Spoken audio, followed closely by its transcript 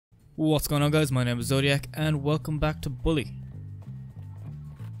What's going on, guys? My name is Zodiac and welcome back to Bully.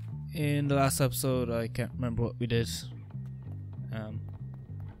 In the last episode, I can't remember what we did. Oh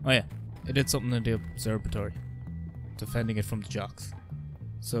yeah, I did something in the observatory, defending it from the jocks.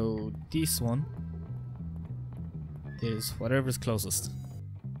 So this one is whatever's closest.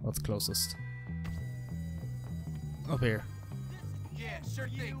 What's closest? Up here. Yeah, sure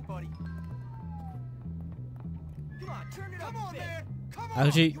thing, buddy. Come on, turn it up a bit. Come on.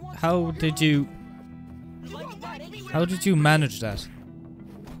 Algie, how did you manage that?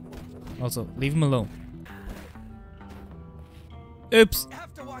 Also, leave him alone. Oops!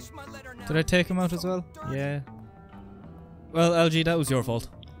 Did I take him out as well? Yeah. Well, Algie, that was your fault.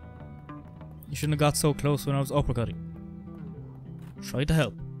 You shouldn't have got so close when I was uppercutting. Tried to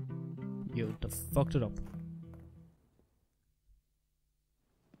help. You fucked it up.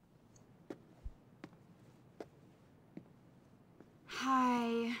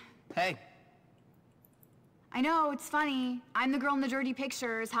 Hi. Hey. I know, it's funny. I'm the girl in the dirty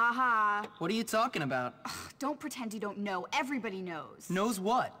pictures, haha. What are you talking about? Ugh, don't pretend you don't know. Everybody knows. Knows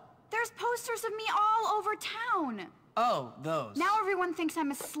what? There's posters of me all over town. Oh, those. Now everyone thinks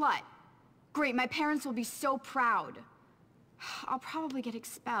I'm a slut. Great, my parents will be so proud. I'll probably get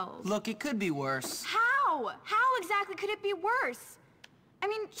expelled. Look, it could be worse. How? How exactly could it be worse? I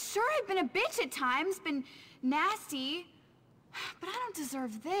mean, sure, I've been a bitch at times, been nasty, but I don't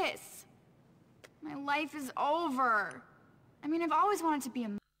deserve this. My life is over. I mean, I've always wanted to be a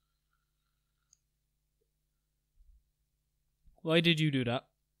Why did you do that?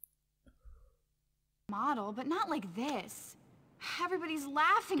 model, but not like this. Everybody's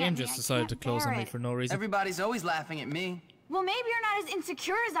laughing at Game me. just I decided to can't close on bear me it. for no reason. Everybody's always laughing at me. Well, maybe you're not as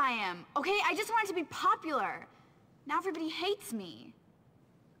insecure as I am, okay? I just wanted to be popular. Now everybody hates me.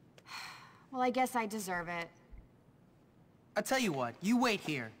 Well, I guess I deserve it. I tell you what, you wait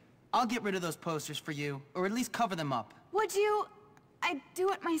here. I'll get rid of those posters for you, or at least cover them up. Would you? I'd do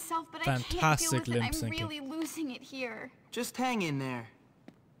it myself, but I can't Fantastic deal with it. limp I'm syncing. really losing it here. Just hang in there.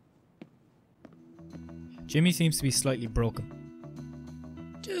 Jimmy seems to be slightly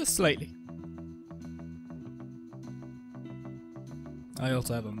broken. Just slightly. I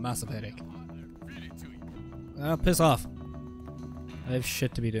also have a massive headache. Ah, piss off. I have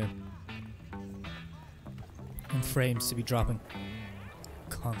shit to be doing. And frames to be dropping.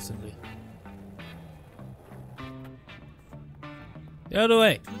 Constantly. Get out of the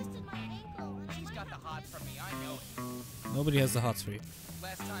way! She's got the hots from me, I know it. Nobody has the hots for you.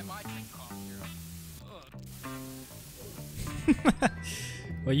 Last time I drank cough syrup.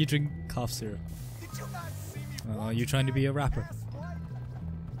 Why you drink cough syrup? Oh, you trying to be a rapper?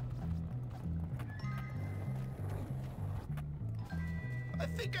 I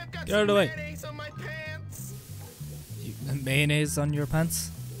think I've got Get out of the way. mayonnaise on my pants. Mayonnaise on your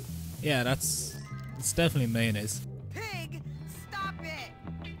pants? Yeah, it's definitely mayonnaise. Pig, stop it!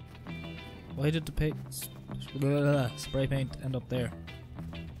 Why did the spray paint end up there?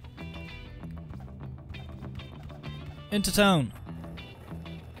 Into town.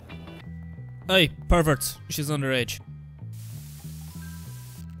 Hey, perverts. She's underage.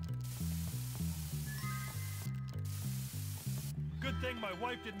 Good thing my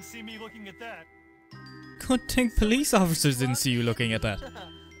wife didn't see me looking at that. Good thing police officers didn't see you looking at that.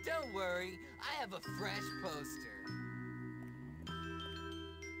 Don't worry, I have a fresh poster.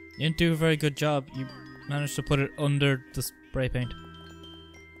 You didn't do a very good job. You managed to put it under the spray paint.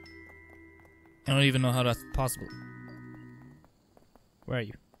 I don't even know how that's possible. Where are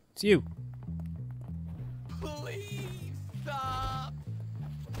you? It's you. Please stop!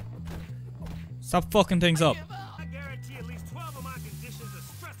 Stop fucking things up. I guarantee at least 12 of my conditions are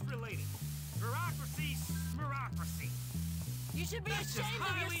stress-related. Bureaucracy, bureaucracy. You should be That's just ashamed of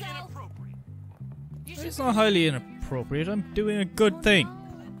highly yourself. inappropriate. You should It's not highly inappropriate. I'm doing a good thing.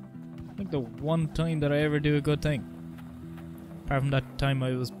 I think the one time that I ever do a good thing. Apart from that time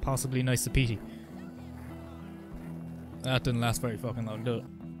I was possibly nice to Petey. That didn't last very fucking long, did it?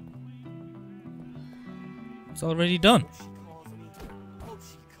 It's already done.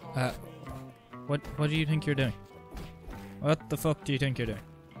 What do you think you're doing? What the fuck do you think you're doing?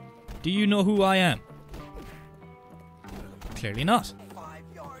 Do you know who I am? Clearly not. 5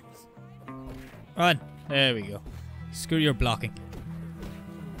 yards. Right, there we go. Screw your blocking.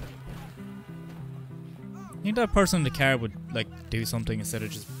 I think that person in the car would, like, do something instead of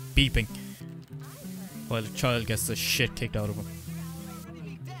just beeping while the child gets the shit kicked out of him.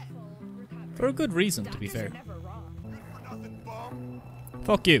 For a good reason, to be fair.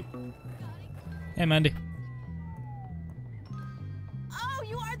 Fuck you. Hey, Mandy. Oh,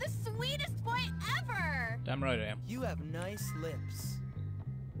 you are the sweetest boy ever! Damn right I am. You have nice lips.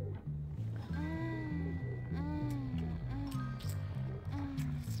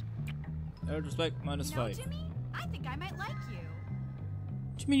 Out respect, minus No, 5. Jimmy, I think I might like you.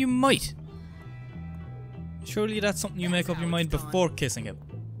 What do you mean you might? Surely that's something you make up your mind before kissing him.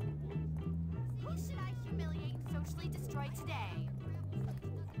 Who should I humiliate and socially destroy today?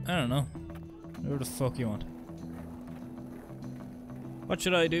 I don't know. Whatever the fuck you want. What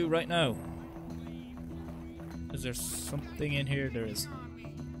should I do right now? Is there something in here? There is.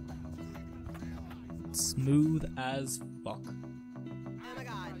 Smooth as fuck. Oh my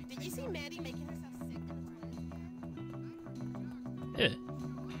god, did you see Maddie making herself sick?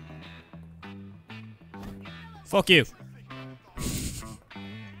 Fuck you.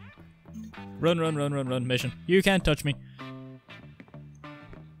 Run, mission. You can't touch me.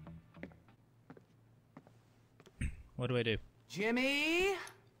 What do I do? Jimmy,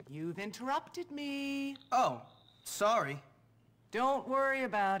 you've interrupted me. Oh, sorry. Don't worry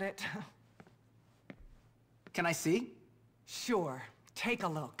about it. Can I see? Sure, take a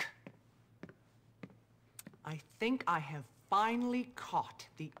look. I think I have finally caught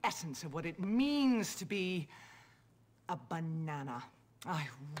the essence of what it means to be a banana. I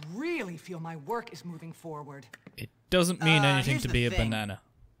really feel my work is moving forward. It doesn't mean anything here's to the be a thing. banana.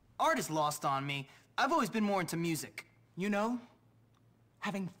 Art is lost on me. I've always been more into music. You know,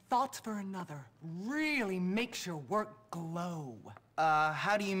 having thoughts for another really makes your work glow.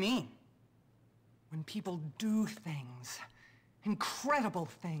 How do you mean? When people do things, incredible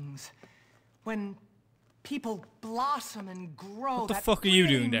things, when people blossom and grow, What the that fuck are you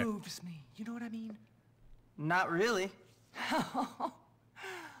really doing there? moves me. You know what I mean? Not really.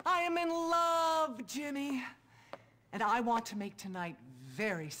 I am in love, Jimmy. And I want to make tonight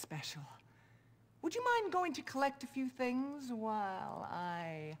very special. Would you mind going to collect a few things while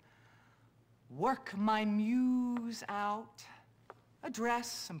I work my muse out? A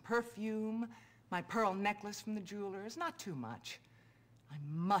dress, some perfume, my pearl necklace from the jeweler's, not too much. I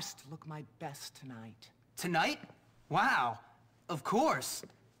must look my best tonight. Tonight? Wow. Of course.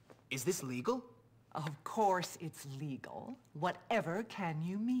 Is this legal? Of course it's legal. Whatever can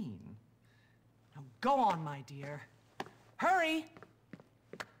you mean? Now go on, my dear. Hurry!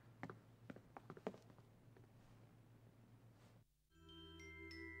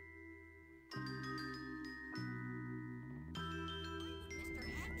 Mr.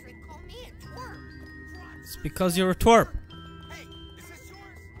 Hattrick called me a twerp. It's because you're a twerp. Hey, is this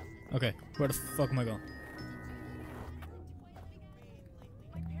yours? Okay, where the fuck am I going?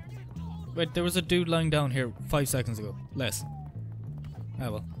 Wait, there was a dude lying down here 5 seconds ago. Less. Ah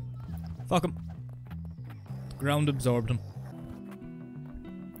well. Fuck him. The ground absorbed him.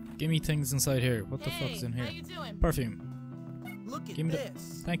 Give me things inside here. What the fuck is in here? How you doing? Perfume. Look at Give me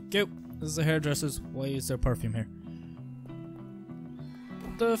this. Thank you. This is a hairdresser's. Why is there perfume here?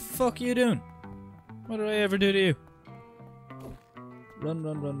 What the fuck are you doing? What did I ever do to you? Run.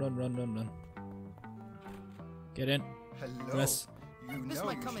 Get in. Hello. Dress. You This know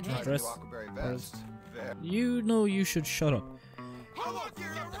might you come in should handy. try the Dress. Huckleberry Dress. vest. There. You know you should shut up. How about you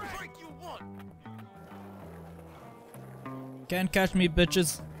get the drink you want? Can't catch me,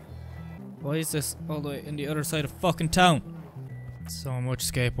 bitches. Why is this all the way in the other side of fucking town? So much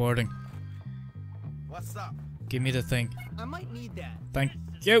skateboarding. What's up? Give me the thing. I might need that. Thank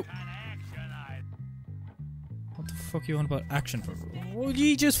you. What the fuck you on about action for? Would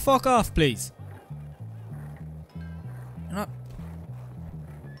you just fuck off, please? You're not.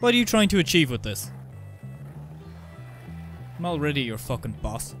 What are you trying to achieve with this? I'm already your fucking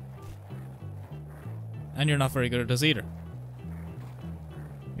boss. And you're not very good at this either.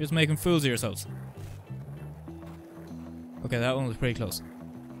 You're just making fools of yourselves. Okay, that one was pretty close.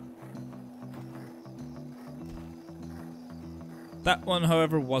 That one,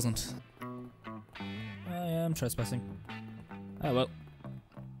 however, wasn't. I am trespassing. Ah well.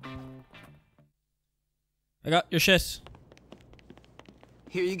 I got your shit.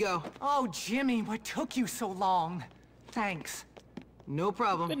 Here you go. Oh, Jimmy, what took you so long? Thanks. No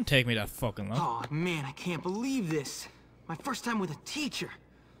problem. Didn't take me that fucking long. Oh man, I can't believe this. My first time with a teacher.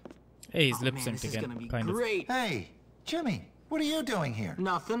 Hey, he's Oh, lip man, synced this is again, gonna be kind of. great. Hey, Jimmy, what are you doing here?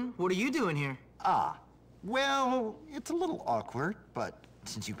 Nothing. What are you doing here? Ah, well, it's a little awkward, but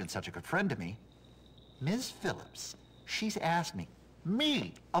since you've been such a good friend to me, Ms. Phillips, she's asked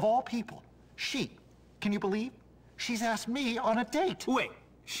me, of all people, can you believe? She's asked me on a date. Wait,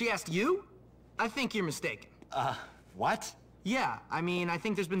 she asked you? I think you're mistaken. What? Yeah, I mean, I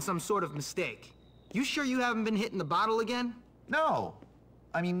think there's been some sort of mistake. You sure you haven't been hitting the bottle again? No.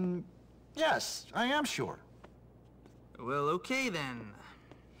 I mean, yes, I am sure. Well, okay then.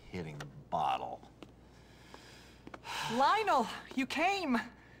 Hitting the bottle. Lionel, you came.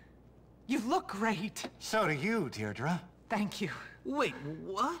 You look great. So do you, Deirdre. Thank you. Wait,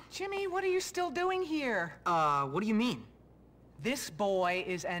 what? Jimmy, what are you still doing here? What do you mean? This boy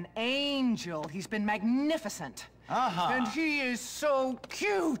is an angel. He's been magnificent. And he is so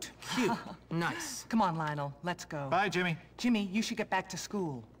cute. Cute. Nice. Come on, Lionel, let's go. Bye, Jimmy. Jimmy, you should get back to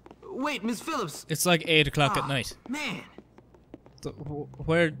school. Wait, Miss Phillips. It's like 8 o'clock at night. Man. So,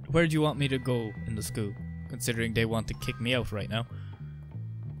 where do you want me to go in the school? Considering they want to kick me out right now.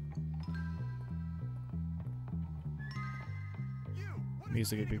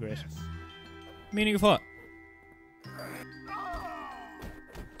 Music would be great. Meaning of what?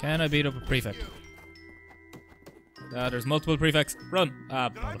 Can I beat up a prefect? There's multiple prefects. Run! Ah,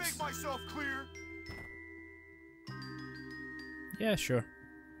 Did I make bollocks. myself clear? Yeah, sure.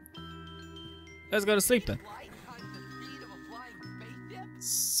 Let's go to sleep then.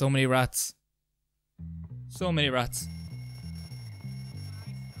 So many rats. So many rats.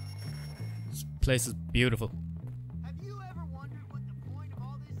 This place is beautiful. Have you ever wondered what the point of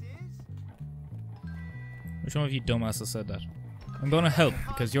all this is? Which one of you dumbasses said that? I'm gonna help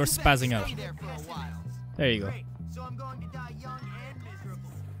because you're spazzing out. Stay there for a while. There you go. Great. So I'm going to die young and miserable.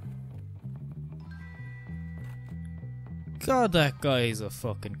 God, that guy is a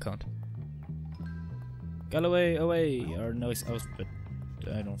fucking cunt. Galloway away, or nice outfit.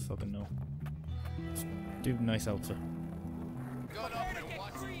 I don't fucking know. Just do nice outfit.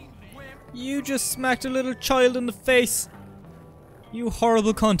 You just smacked a little child in the face. You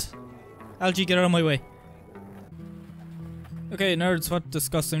horrible cunt. Algie, get out of my way. Okay, nerds, what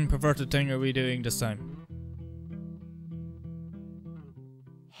disgusting perverted thing are we doing this time?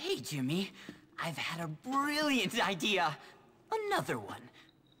 Hey, Jimmy. I've had a brilliant idea. Another one.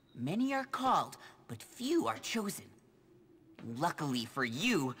 Many are called, but few are chosen. Luckily for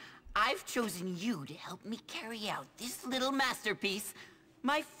you, I've chosen you to help me carry out this little masterpiece.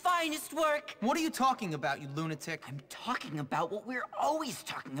 My finest work. What are you talking about, you lunatic? I'm talking about what we're always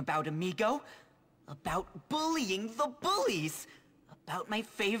talking about, amigo. About bullying the bullies. About my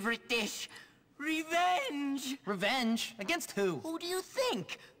favorite dish, revenge. Revenge? Against who? Who do you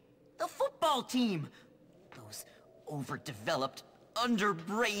think? The football team. Those overdeveloped,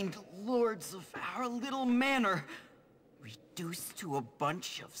 underbrained lords of our little manor. Reduced to a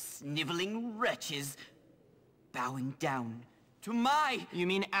bunch of sniveling wretches. Bowing down to my... You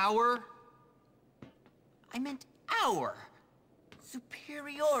mean our? I meant our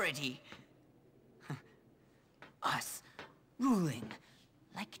superiority. Us ruling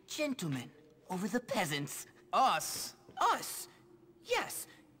like gentlemen over the peasants. Us? Us? Yes.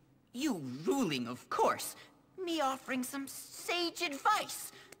 You ruling, of course. Me offering some sage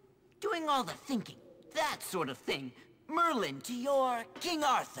advice. Doing all the thinking. That sort of thing. Merlin to your King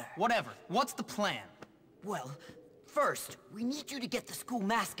Arthur. Whatever. What's the plan? Well, first, we need you to get the school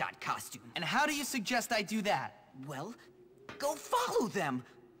mascot costume. And how do you suggest I do that? Well, go follow them.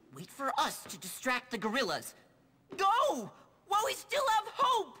 Wait for us to distract the gorillas. Go! While we still have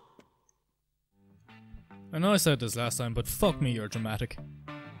hope! I know I said this last time, but fuck me, you're dramatic.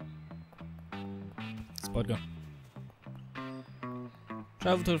 Spud gun.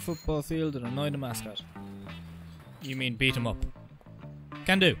 Travel to the football field and annoy the mascot. You mean beat him up?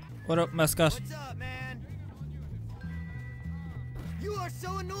 Can do. What up, mascot? What's up, man? You are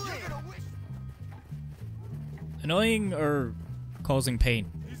so annoying. Annoying or causing pain?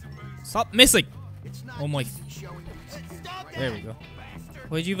 Stop missing! Oh my... There we go.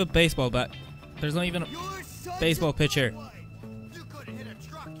 Why'd you have a baseball bat? There's not even a baseball pitch here.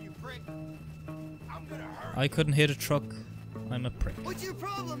 I couldn't hit a truck. I'm a prick. What's your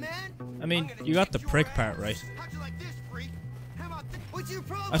problem, man? I mean, you got the prick part right. How'd you like this, freak? How about this? What's your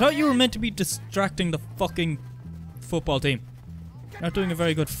problem? I thought you were meant to be distracting the fucking football team. Not doing a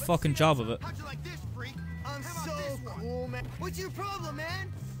very good fucking job of it. How'd you like this, freak? I'm so cool, man. What's your problem,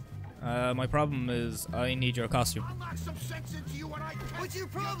 man? My problem is I need your costume. I'll knock some sense into you when I can. What's your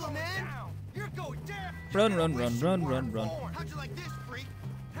problem, man? You're going down. Run, run, run, run, run, run. How'd you like this, freak?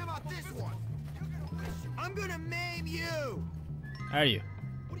 How about this one? I'm gonna maim you. Are you?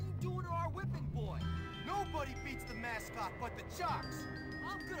 What are you doing to our whipping boy? Nobody beats the mascot but the jocks.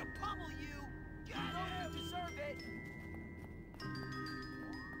 I'm gonna pummel you. Got it. You deserve it.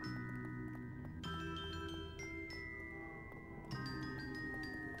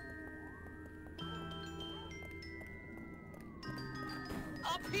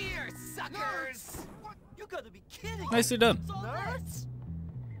 Up here, suckers! You gotta be kidding! Nicely done. Nerds?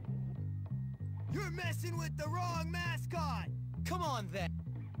 You're messing with the wrong mascot! Come on then!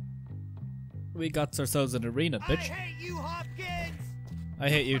 We got ourselves an arena, I bitch. hate you, Hopkins! I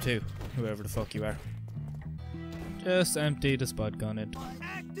hate you too, whoever the fuck you are. Just empty the spud gun into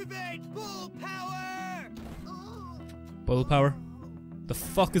Activate bull power! bull power. The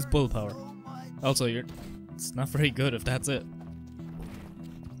fuck is bull power? Also, it's not very good if that's it.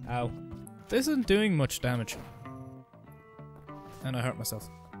 Ow. This isn't doing much damage. And I hurt myself.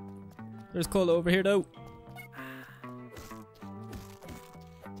 There's Cola over here though.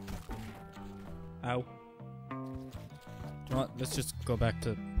 Ow. Do you know what? Let's just go back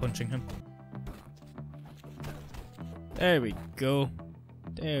to punching him. There we go.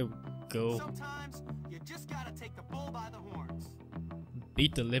 There we go. Sometimes you just gotta take the bull by the horns.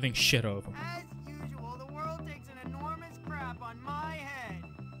 Beat the living shit out of him. As usual, the world takes an enormous crap on my head.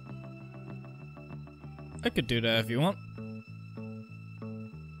 I could do that if you want.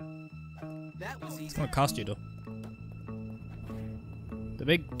 That was It's easy. gonna cost you though. The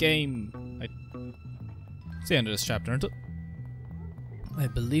big game. It's the end of this chapter, isn't it? I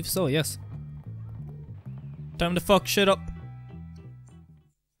believe so, yes. Time to fuck shit up.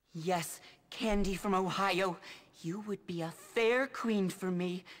 Yes, Candy from Ohio, you would be a fair queen for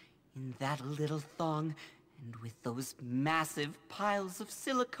me. In that little thong, and with those massive piles of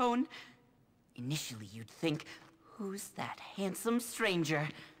silicone. Initially you'd think, who's that handsome stranger?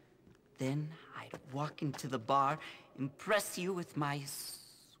 Then I'd walk into the bar, impress you with my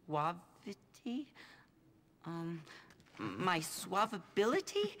suavity? My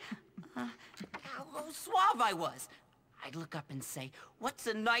suavability? How suave I was. I'd look up and say, what's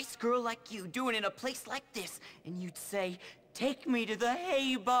a nice girl like you doing in a place like this? And you'd say, take me to the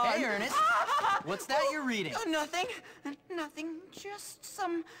hay barn. Hey, Ernest. What's that you're reading? Nothing. Nothing. Just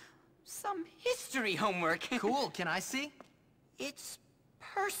some history homework. Cool, can I see? It's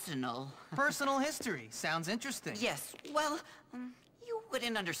personal. Personal history. Sounds interesting. Yes, well, you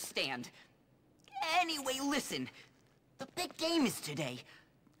wouldn't understand. Anyway, listen. The big game is today.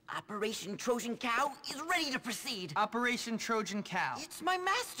 Operation Trojan Cow is ready to proceed. Operation Trojan Cow. It's my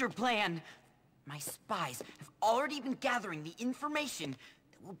master plan. My spies have already been gathering the information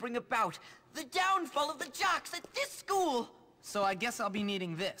that will bring about the downfall of the jocks at this school. So I guess I'll be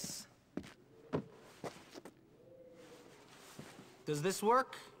needing this. Does this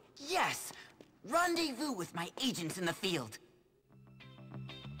work? Yes. Rendezvous with my agents in the field.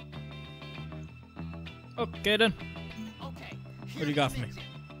 Okay then. Okay. What do you got for me?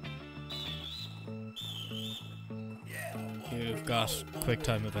 You've got quick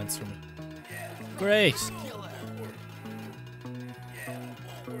time events for me. Great!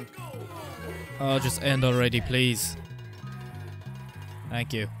 Oh, just end already, please.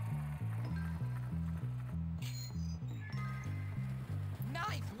 Thank you.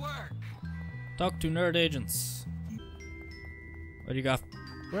 Nice work. Talk to nerd agents. What do you got?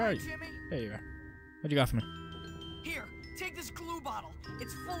 Where are you? Jimmy, There you are. What do you got for me? here, take this glue bottle.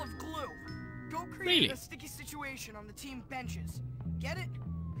 It's full of glue. Go create Really? a sticky situation on the team benches. Get it?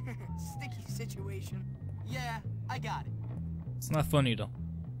 Sticky situation. Yeah, I got it. It's not funny though.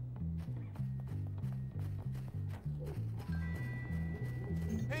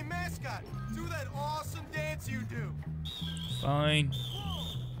 Hey, mascot, do that awesome dance you do. Fine.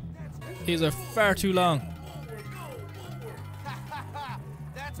 These are far too long.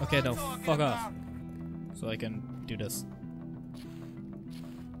 That's what Okay, I'm now talking fuck about. off. So I can do this.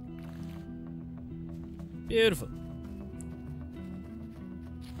 Beautiful.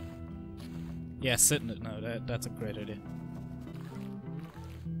 Yeah, sit in it now. That's a great idea.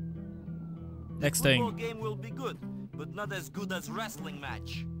 Next Football thing. game will be good, but not as good as wrestling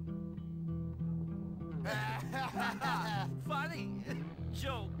match. Funny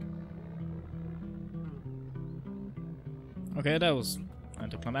joke. Okay, that was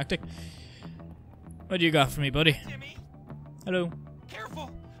anticlimactic. What do you got for me, buddy? Jimmy, Hello. careful.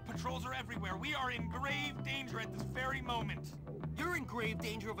 Patrols are everywhere. We are in grave danger at this very moment. You're in grave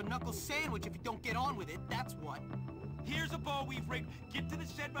danger of a knuckle sandwich if you don't get on with it, that's what. Here's a ball we've rigged. Get to the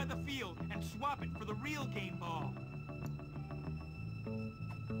shed by the field and swap it for the real game ball.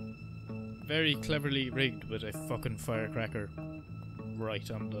 Very cleverly rigged with a fucking firecracker right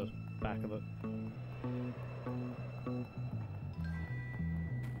on the back of it.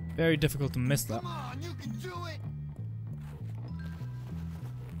 Very difficult to miss that. Come on, you can do it!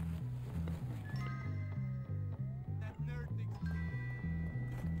 That nerd thinks...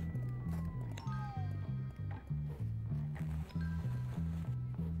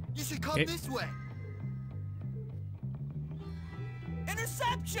 You should come Okay. this way.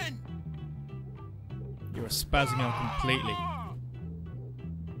 Interception! You were spazzing out completely.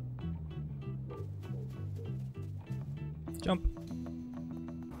 Jump.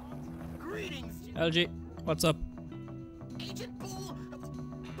 Greetings, LG, what's up? Agent Poole,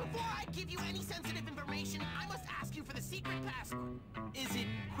 before I give you any sensitive information, I must ask you for the secret password. Is it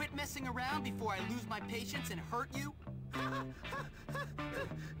quit messing around before I lose my patience and hurt you?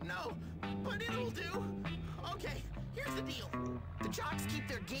 No, but it'll do. Okay, here's the deal. The jocks keep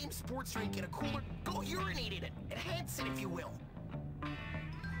their game sports drink in a cooler. Go urinate in it. Enhance it, if you will.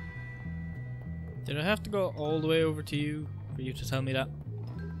 Did I have to go all the way over to you for you to tell me that?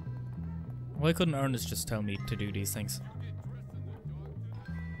 Why couldn't Ernest just tell me to do these things?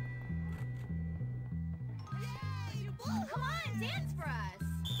 Ooh, come on, dance for us.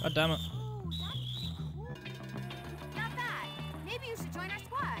 God damn it. Oh, that'd be cool. Not bad. Maybe you should join our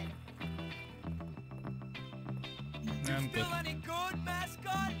squad. Yeah, I'm good. Feel any good,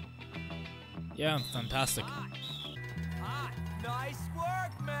 mascot? Yeah, I'm fantastic. Ah, nice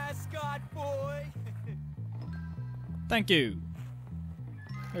work, mascot boy. Thank you.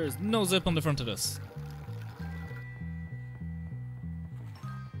 There's no zip on the front of this.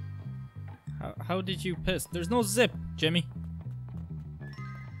 How did you piss? There's no zip, Jimmy.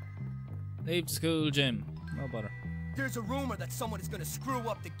 Leave school, Jim. No bother. There's a rumor that someone is gonna screw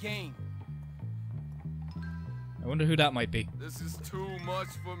up the game. I wonder who that might be. This is too much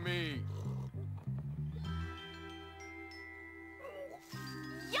for me.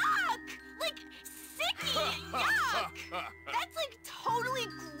 Yuck! Like, sicky! Yuck! That's like totally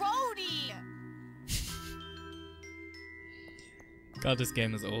grody! God, this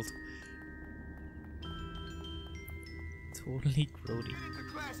game is old. Totally grody.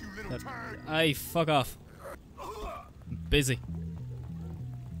 Aye, fuck off. I'm busy.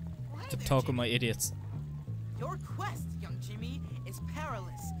 To talk with my idiots. Your quest, young Jimmy, is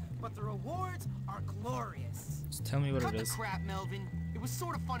perilous, but the rewards are glorious. Just tell me what Cut it the is. crap, Melvin. It was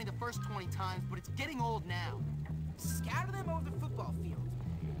sort of funny the first 20 times, but it's getting old now. Scatter them over the football field.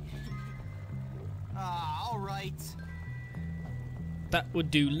 Ah, all right. That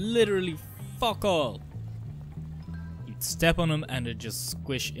would do literally fuck all. You'd step on them and it'd just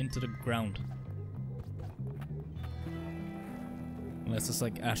squish into the ground. Unless it's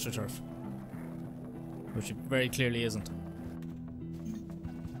like AstroTurf. Which it very clearly isn't.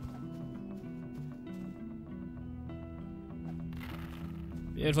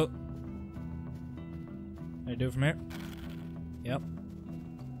 Beautiful. Can I do it from here? Yep.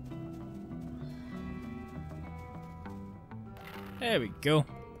 There we go.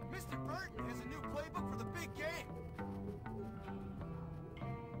 Mr. Burton has a new playbook for the big game.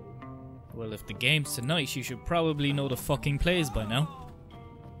 Well, if the game's tonight, you should probably know the fucking plays by now.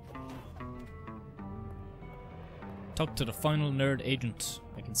 Talk to the final nerd agent.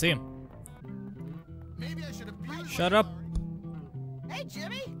 I can see him. Maybe I should have. Shut up. Hey,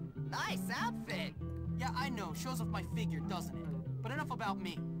 Jimmy. Nice outfit. Yeah, I know. Shows off my figure, doesn't it? But enough about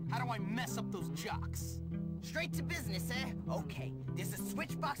me. How do I mess up those jocks? Straight to business, eh? Okay. There's a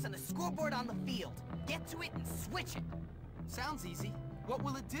switch box on the scoreboard on the field. Get to it and switch it. Sounds easy. What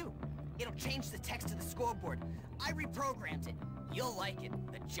will it do? It'll change the text of the scoreboard. I reprogrammed it. You'll like it.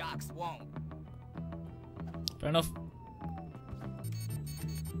 The jocks won't. Fair enough.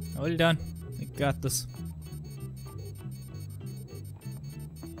 Well done. I got this.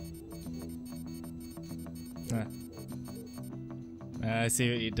 I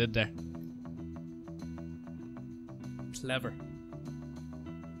see what you did there. Clever.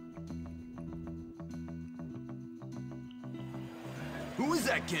 Who is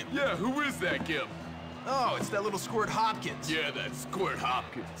that kid? Yeah, who is that kid? Oh, it's that little Squirt Hopkins. Yeah, that's Squirt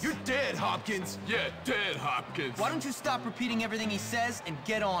Hopkins. You're dead, Hopkins. Yeah, dead Hopkins. Why don't you stop repeating everything he says and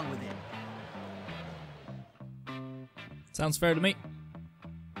get on with it? Sounds fair to me.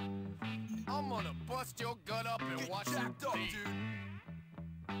 I'm gonna bust your gut up and watch you Jacked up, bleed. dude.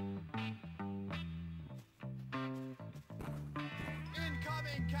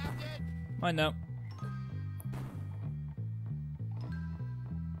 Incoming, Captain. Mine now.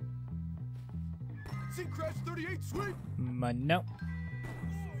 See Crash 38, sweet. Mine now.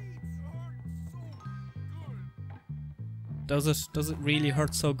 Does it? Does it really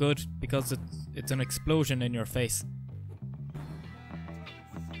hurt so good? Because it's an explosion in your face.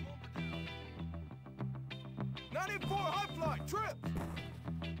 94 high fly, trip.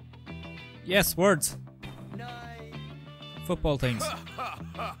 Yes, words. Nice. Football things.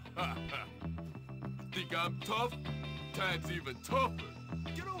 Think I'm tough? Tad's even tougher.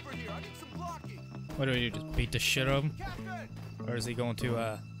 Get over here. I need some blocking. What do we do? Just beat the shit out of him? Captain. Or is he going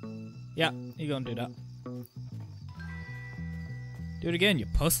to, yeah, he's gonna do that. Do it again, you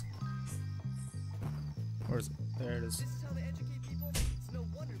puss. Where is it? There it is. This is how they educate people. It's no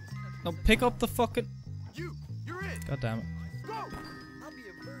wonder this country. No, pick up the fucking... You're in. God damn it. Go. I'll be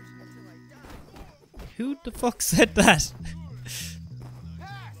a virgin until I die. Who the fuck said that? Pass.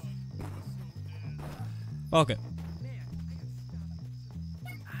 Okay. Time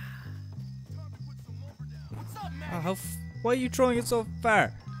to put some lumber down. What's up, Oh, why are you throwing it so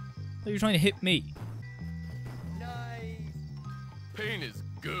far? Are you trying to hit me? Pain is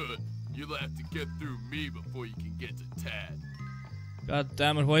good. You'll have to get through me before you can get to Tad. God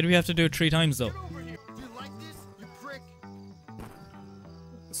damn it, why do we have to do it 3 times though? Get over here. Do you like this, you prick?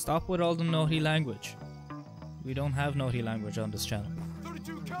 Stop with all the naughty language. We don't have naughty language on this channel.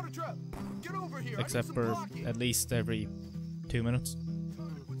 32 counter trap. Get over here. Except for at least every 2 minutes.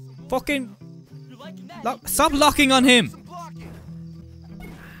 Fucking... Stop locking on him!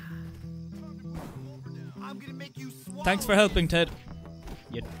 I'm gonna make you swallow. Thanks for helping, Ted.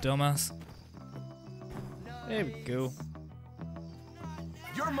 You dumbass. There we go.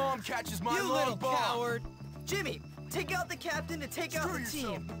 Your mom catches my You long little ball. coward! Jimmy, take out the captain to take out Screw the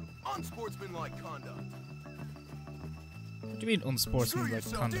yourself. team. Unsportsmanlike conduct. What do you mean unsportsmanlike Screw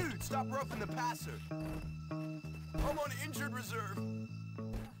yourself, conduct? dude. Stop roughing the passer. I'm on injured reserve.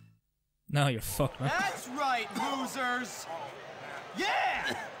 No, you're fucked, man. That's right, losers!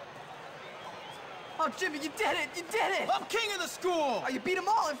 Yeah! Oh, Jimmy, you did it! You did it! I'm king of the school! Oh, you beat them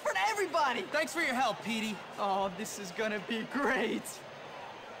all in front of everybody! Thanks for your help, Petey. Oh, this is gonna be great!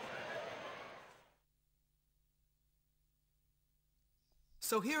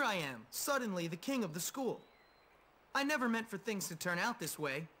 So here I am, suddenly the king of the school. I never meant for things to turn out this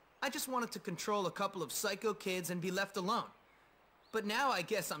way. I just wanted to control a couple of psycho kids and be left alone. But now I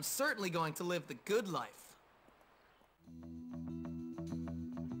guess I'm certainly going to live the good life.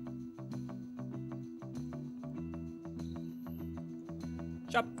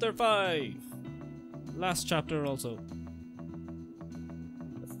 Chapter 5. Last chapter also.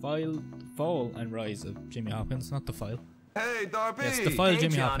 The fall and rise of Jimmy Hopkins, not the file. Hey, Darby. Yes, the file Hey,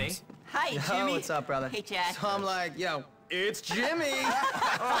 Jimmy Johnny. Hopkins. Hi, Yo, Jimmy. what's up, brother? Hey, Chad. So I'm like, yo, it's Jimmy! Hey,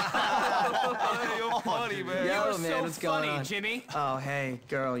 you're funny, man. Yo, man, what's going funny, on? Jimmy. Oh, hey,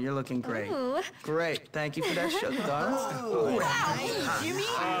 girl, you're looking great. Ooh. Great, thank you for that sugar, darling. Wow, Jimmy.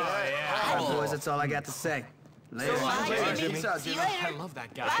 All right, boys, that's all I got to say. Later. Bye, Jimmy. Peace out, See you Jimmy. later. I love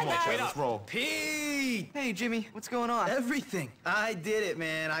that guy. Bye, Come on, guys. Chad, let's roll. Pete! Hey, Jimmy, what's going on? Everything. I did it,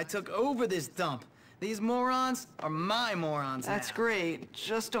 man. I took over this dump. These morons are my morons That's now. great.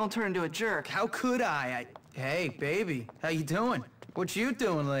 Just don't turn into a jerk. How could I? Hey, baby. How you doing? What you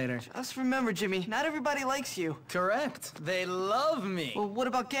doing later? Just remember, Jimmy, not everybody likes you. Correct. They love me. Well, what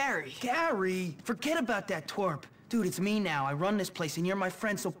about Gary? Gary, forget about that twerp. Dude, it's me now. I run this place and you're my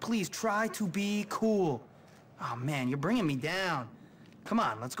friend, so please try to be cool. Oh man, you're bringing me down. Come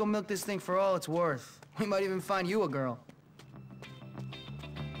on, let's go milk this thing for all it's worth. We might even find you a girl.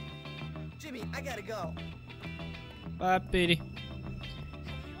 Jimmy, I gotta go. Bye, Petey.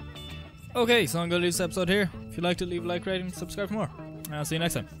 Okay, so I'm gonna leave this episode here. If you liked it, leave a like, rating, subscribe for more. And I'll see you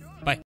next time. Bye.